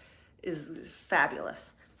sets is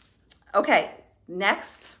fabulous. Okay,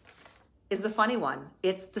 next is the funny one.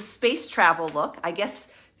 It's the space travel look. I guess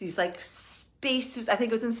these like space suits, I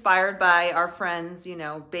think it was inspired by our friends, you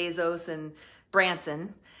know, Bezos and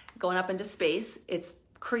Branson going up into space. It's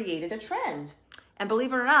created a trend. And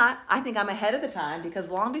believe it or not, I think I'm ahead of the time because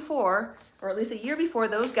long before, or at least a year before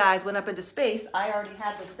those guys went up into space, I already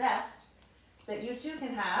had this vest that you too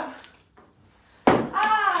can have.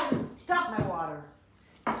 I just dumped my water.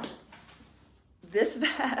 This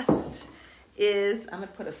vest is, I'm gonna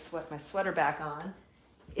put my sweater back on.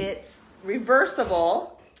 It's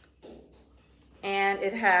reversible and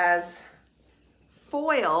it has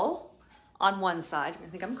foil on one side. I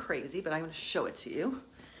think I'm crazy, but I'm gonna show it to you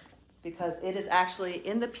because it is actually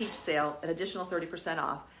in the peach sale, an additional 30%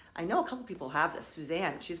 off. I know a couple people have this.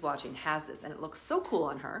 Suzanne, she's watching, has this and it looks so cool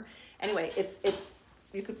on her. Anyway,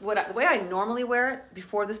 the way I normally wear it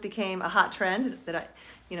before this became a hot trend,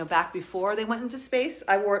 back before they went into space,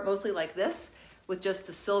 I wore it mostly like this with just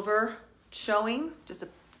the silver showing, just a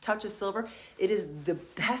touch of silver. It is the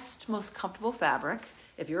best, most comfortable fabric.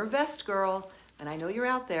 If you're a vest girl, and I know you're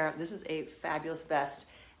out there, this is a fabulous vest,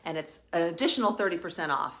 and it's an additional 30%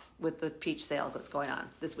 off with the peach sale that's going on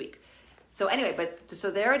this week. So anyway, so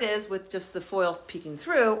there it is with just the foil peeking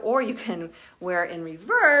through, or you can wear it in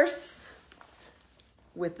reverse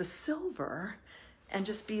with the silver and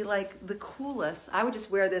just be like the coolest. I would just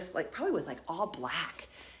wear this probably with all black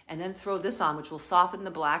and then throw this on, which will soften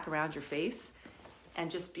the black around your face and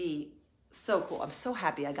just be so cool. I'm so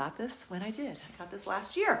happy I got this when I did. I got this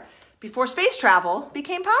last year before space travel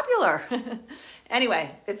became popular. Anyway,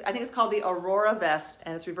 I think it's called the Aurora vest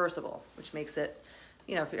and it's reversible, which makes it,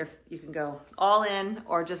 if you can go all in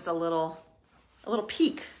or just a little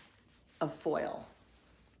peak of foil.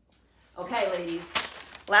 Okay, ladies.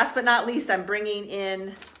 Last but not least, I'm bringing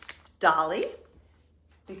in Dolly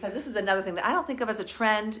because this is another thing that I don't think of as a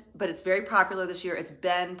trend, but it's very popular this year. It's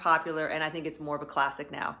been popular, and I think it's more of a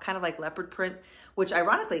classic now, kind of like leopard print, which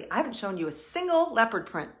ironically, I haven't shown you a single leopard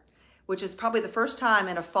print, which is probably the first time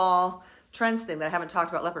in a fall trends thing that I haven't talked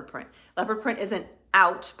about leopard print. Leopard print isn't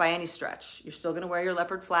out by any stretch. You're still gonna wear your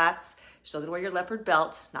leopard flats, you're still gonna wear your leopard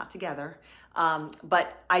belt, not together,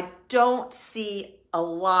 but I don't see a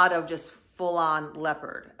lot of just full-on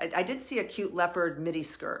leopard. I did see a cute leopard midi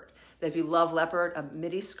skirt. That if you love leopard, a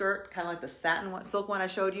midi skirt, kind of like the satin one, silk one I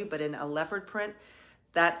showed you, but in a leopard print,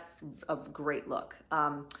 that's a great look.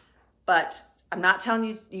 But I'm not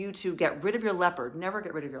telling you to get rid of your leopard. Never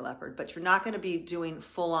get rid of your leopard, but you're not going to be doing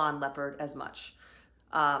full-on leopard as much.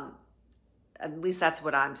 At least that's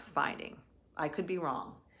what I'm finding. I could be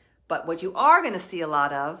wrong. But what you are going to see a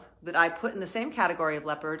lot of that I put in the same category of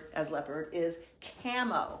leopard as leopard is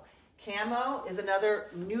camo. Camo is another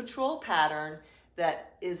neutral pattern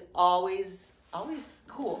that is always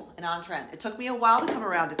cool and on trend. It took me a while to come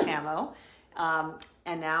around to camo,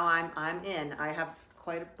 and now I'm in. I have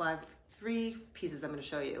three pieces I'm going to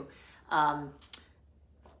show you. Now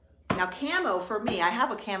camo for me, I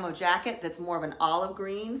have a camo jacket that's more of an olive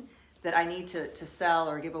green that I need to sell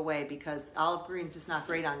or give away because olive green is just not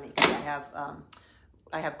great on me because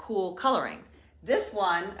I have cool coloring. This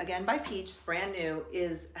one, again by Peach, brand new,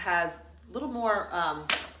 has a little more,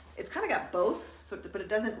 it's kind of got both, but it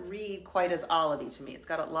doesn't read quite as olivey to me. It's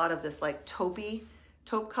got a lot of this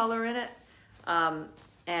taupe color in it.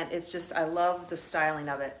 And it's just, I love the styling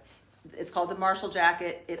of it. It's called the Marshall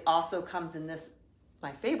jacket. It also comes in this,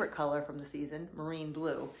 my favorite color from the season, marine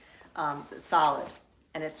blue. It's solid.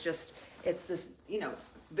 And it's this,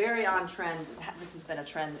 very on trend. This has been a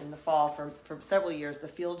trend in the fall for several years, the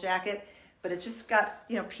field jacket. But it's just got,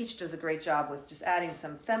 Peach does a great job with just adding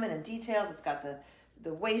some feminine details. It's got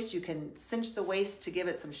the waist. You can cinch the waist to give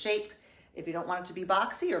it some shape if you don't want it to be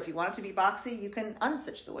boxy, or if you want it to be boxy, you can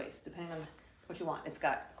uncinch the waist depending on what you want. It's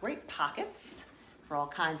got great pockets for all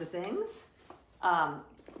kinds of things.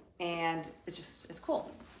 And it's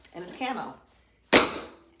cool. And it's camo.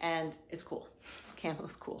 and it's cool. Camo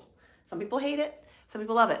is cool. Some people hate it, some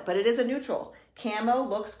people love it, but it is a neutral. Camo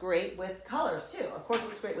looks great with colors too. Of course, it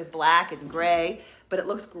looks great with black and gray, but it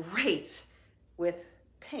looks great with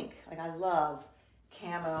pink. Like I love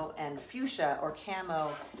camo and fuchsia, or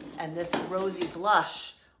camo and this rosy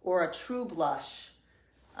blush, or a true blush.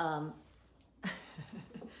 Camo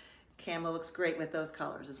looks great with those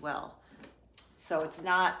colors as well. So it's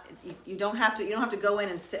not, you don't have to go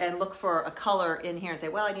in and look for a color in here and say,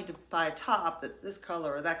 well, I need to buy a top that's this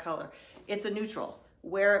color or that color. It's a neutral.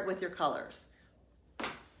 Wear it with your colors.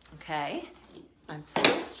 Okay. I'm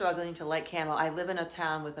still struggling to like camo. I live in a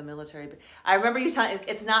town with a military. I remember you telling,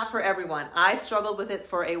 it's not for everyone. I struggled with it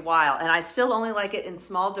for a while, and I still only like it in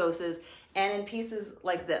small doses and in pieces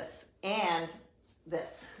like this and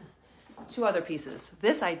this. 2 other pieces.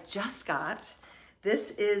 This I just got.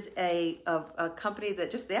 This is a company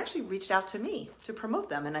that they actually reached out to me to promote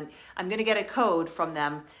them, and I'm going to get a code from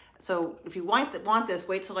them. So if you want this,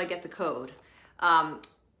 wait till I get the code.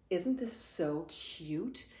 Isn't this so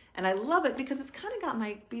cute? And I love it because it's kind of got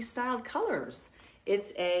my be-styled colors.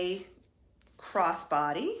 It's a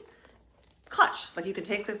crossbody clutch. Like you can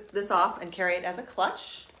take this off and carry it as a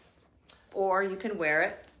clutch, or you can wear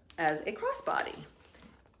it as a crossbody.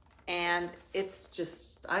 And it's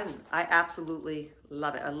just, I absolutely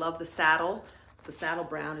love it. I love the saddle. The saddle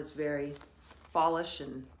brown is very fallish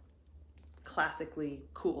and classically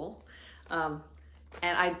cool. And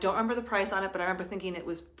I don't remember the price on it, but I remember thinking it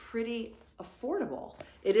was pretty affordable.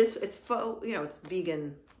 It's faux, it's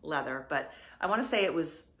vegan leather, but I want to say it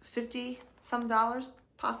was $50 some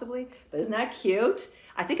possibly. But isn't that cute?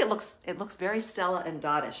 I think it looks very Stella and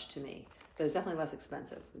Dottish to me, but it's definitely less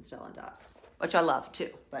expensive than Stella and Dot, which I love too.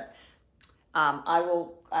 But I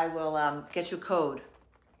will get you a code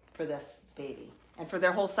for this baby and for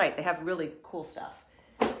their whole site. They have really cool stuff.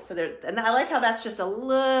 So and I like how that's just a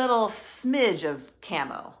little smidge of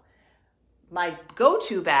camo. My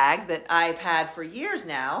go-to bag that I've had for years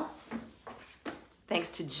now, thanks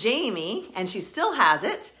to Jamie, and she still has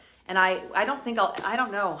it, and I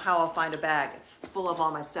don't know how I'll find a bag. It's full of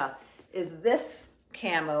all my stuff. Is this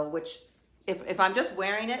camo, which if I'm just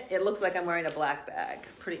wearing it, it looks like I'm wearing a black bag,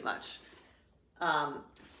 pretty much.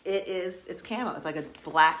 It's camo. It's like a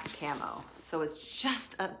black camo. So it's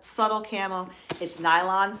just a subtle camo. It's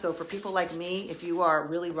nylon. So for people like me, if you are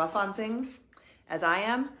really rough on things, as I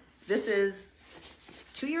am, this is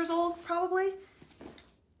 2 years old, probably.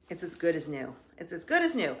 It's as good as new. It's as good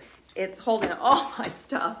as new. It's holding all my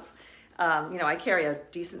stuff. I carry a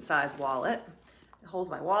decent sized wallet. It holds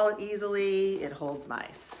my wallet easily. It holds my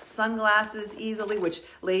sunglasses easily, which,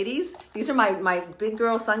 ladies, these are my big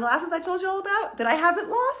girl sunglasses I told you all about that I haven't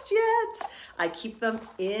lost yet. I keep them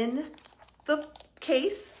in the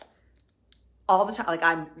case all the time. Like,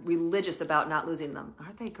 I'm religious about not losing them.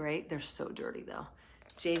 Aren't they great? They're so dirty, though.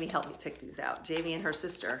 Jamie helped me pick these out. Jamie and her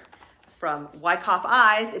sister from Wyckoff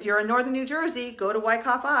Eyes. If you're in Northern New Jersey, go to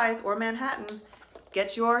Wyckoff Eyes or Manhattan.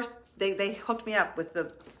 Get your, they hooked me up with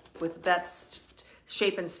the best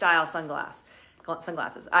shape and style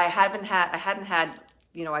sunglasses. I hadn't had,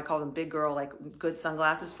 I call them big girl, like good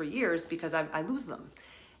sunglasses for years because I lose them.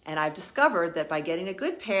 And I've discovered that by getting a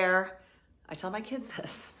good pair, I tell my kids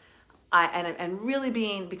this, and really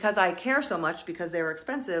because I care so much because they were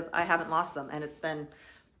expensive, I haven't lost them. And it's been,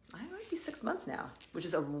 I might be 6 months now, which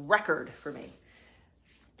is a record for me.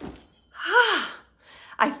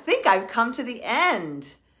 I think I've come to the end.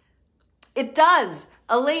 It does.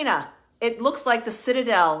 Elena, it looks like the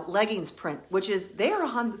Citadel leggings print, which is, they're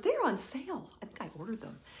on sale. I think I ordered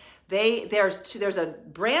them. There's a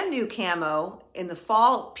brand new camo in the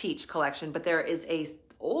fall peach collection, but there is a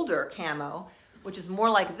older camo, which is more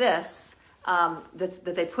like this, that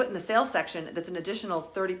they put in the sales section. That's an additional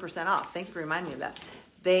 30% off. Thank you for reminding me of that.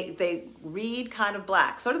 They read kind of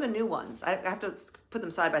black. So do the new ones. I have to put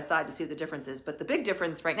them side by side to see what the difference is. But the big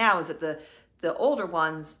difference right now is that the older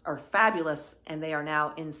ones are fabulous and they are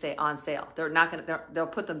now on sale. They'll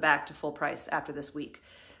put them back to full price after this week.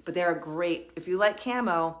 But they're a great, if you like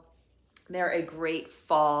camo, they're a great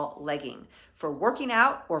fall legging for working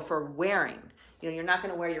out or for wearing. You're not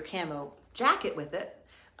going to wear your camo jacket with it,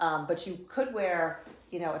 but you could wear,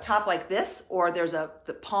 a top like this, or there's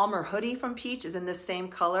the Palmer hoodie from Peach is in this same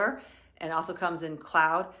color and also comes in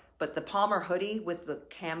cloud, but the Palmer hoodie with the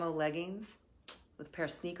camo leggings with a pair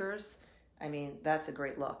of sneakers, I mean, that's a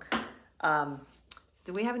great look.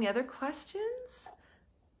 Do we have any other questions?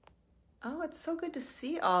 Oh, it's so good to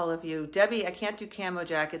see all of you. Debbie, I can't do camo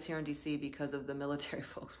jackets here in DC because of the military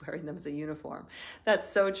folks wearing them as a uniform. That's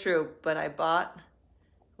so true, but I bought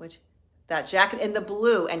that jacket in the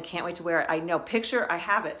blue and can't wait to wear it. I know, I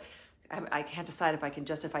have it. I can't decide if I can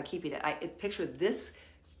justify keeping it. Picture this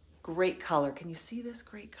great color. Can you see this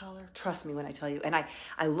great color? Trust me when I tell you. And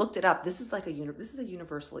I looked it up. This is like this is a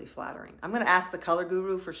universally flattering. I'm going to ask the color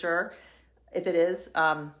guru for sure if it is.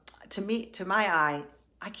 To my eye,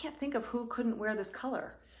 I can't think of who couldn't wear this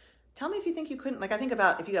color. Tell me if you think you couldn't. Like, I think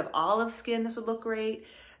about if you have olive skin, this would look great.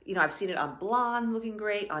 You know, I've seen it on blondes looking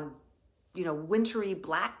great, on, you know, wintry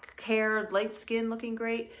black hair, light skin looking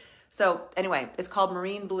great. So anyway, it's called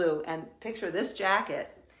Marine Blue, and picture this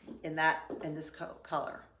jacket in this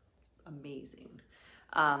color. It's amazing.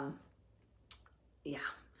 Yeah.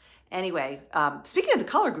 Anyway, speaking of the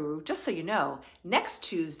color guru, just so you know, next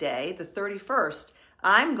Tuesday, the 31st,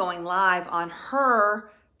 I'm going live on her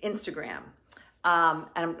Instagram. And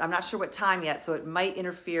I'm not sure what time yet, so it might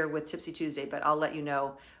interfere with Tipsy Tuesday, but I'll let you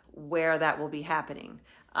know where that will be happening.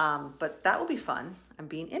 But that will be fun. I'm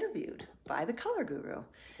being interviewed by the color guru.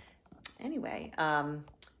 Anyway,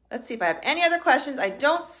 let's see if I have any other questions. I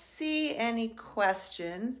don't see any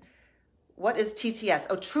questions. What is TTS?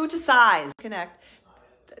 Oh, true to size. Connect.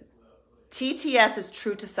 TTS is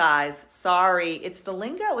true to size. Sorry, it's the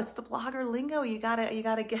lingo. It's the blogger lingo. You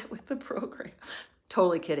gotta get with the program.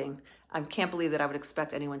 Totally kidding. I can't believe that I would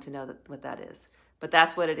expect anyone to know what that is, but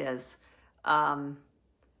that's what it is.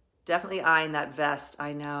 Definitely eyeing that vest.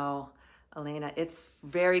 I know, Elena. It's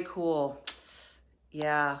very cool.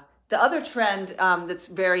 Yeah. The other trend that's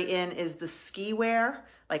very in is the ski wear,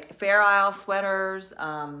 like Fair Isle sweaters,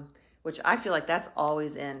 which I feel like that's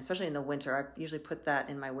always in, especially in the winter. I usually put that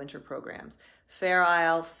in my winter programs. Fair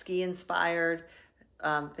Isle, ski-inspired,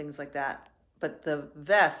 things like that. But the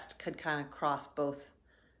vest could kind of cross both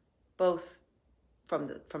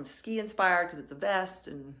from ski-inspired, because it's a vest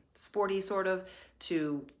and sporty sort of,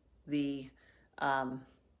 to the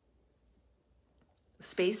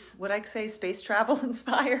space travel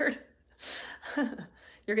inspired.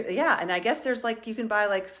 Yeah, and I guess there's like, you can buy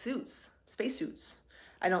like suits, space suits.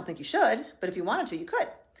 I don't think you should, but if you wanted to, you could.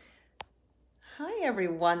 Hi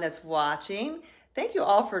everyone that's watching. Thank you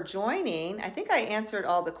all for joining. I think I answered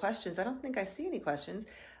all the questions. I don't think I see any questions.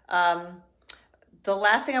 The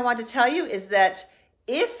last thing I want to tell you is that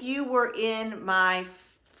if you were in my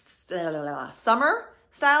summer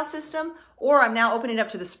style system, or I'm now opening it up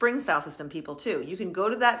to the spring style system people too, you can go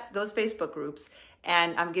to those Facebook groups,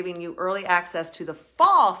 and I'm giving you early access to the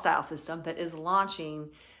fall style system that is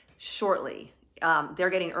launching shortly.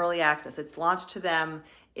 They're getting early access. It's launched to them.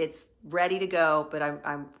 It's ready to go, but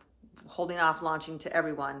I'm holding off launching to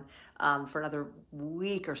everyone for another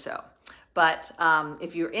week or so. But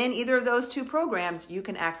if you're in either of those two programs, you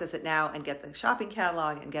can access it now and get the shopping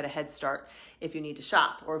catalog and get a head start if you need to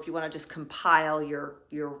shop, or if you want to just compile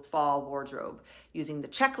your fall wardrobe using the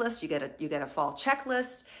checklist. You get a fall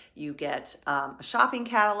checklist, you get a shopping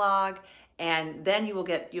catalog, and then you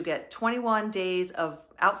get 21 days of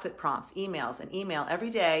outfit prompts, emails, an email every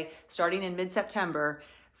day starting in mid-September.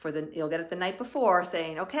 You'll get it the night before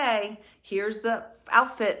saying, okay, here's the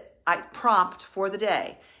outfit prompt for the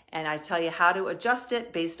day. And I tell you how to adjust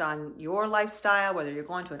it based on your lifestyle, whether you're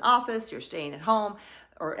going to an office, you're staying at home,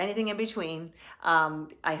 or anything in between.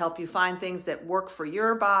 I help you find things that work for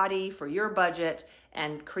your body, for your budget,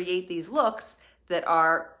 and create these looks that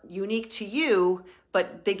are unique to you,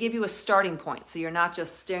 but they give you a starting point. So you're not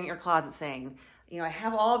just staring at your closet saying, you know, I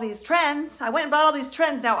have all these trends. I went and bought all these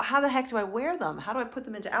trends. Now, how the heck do I wear them? How do I put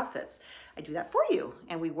them into outfits? I do that for you.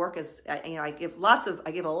 And we work as, you know, I give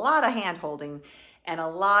a lot of hand holding and a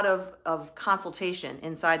lot of consultation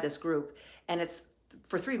inside this group. And it's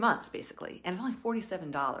for 3 months, basically. And it's only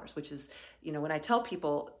 $47, which is, you know, when I tell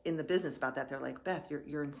people in the business about that, they're like, Beth,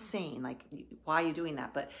 you're insane. Like, why are you doing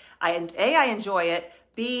that? But I enjoy it.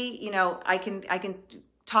 B, you know, I can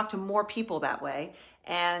talk to more people that way.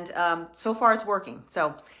 And so far it's working.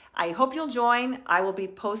 So I hope you'll join. I will be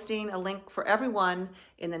posting a link for everyone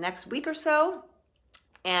in the next week or so.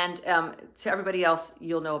 And to everybody else,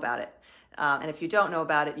 you'll know about it. And if you don't know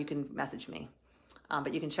about it, you can message me.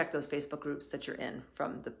 But you can check those Facebook groups that you're in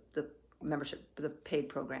from the membership, the paid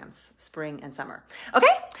programs, spring and summer. Okay.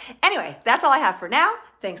 Anyway, that's all I have for now.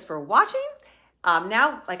 Thanks for watching.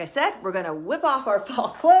 Now, like I said, we're going to whip off our fall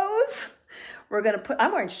clothes.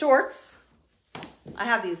 I'm wearing shorts. I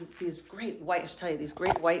have these great white, I should tell you, these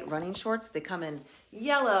great white running shorts. They come in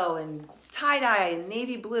yellow and tie-dye and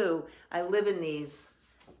navy blue. I live in these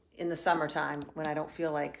in the summertime when I don't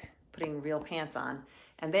feel like putting real pants on.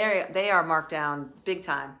 And they are marked down big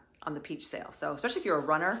time on the Peach sale. So especially if you're a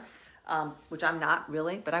runner, which I'm not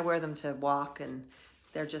really, but I wear them to walk, and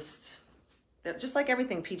they're just like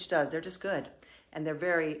everything Peach does. They're just good. And they're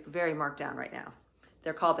very, very marked down right now.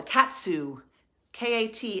 They're called the Katsu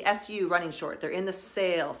KATSU running short. They're in the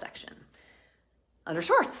sale section. Under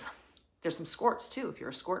shorts. There's some skirts too if you're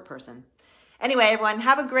a skirt person. Anyway, everyone,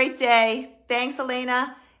 have a great day. Thanks,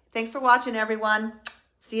 Elena. Thanks for watching, everyone.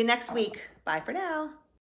 See you next week. Bye for now.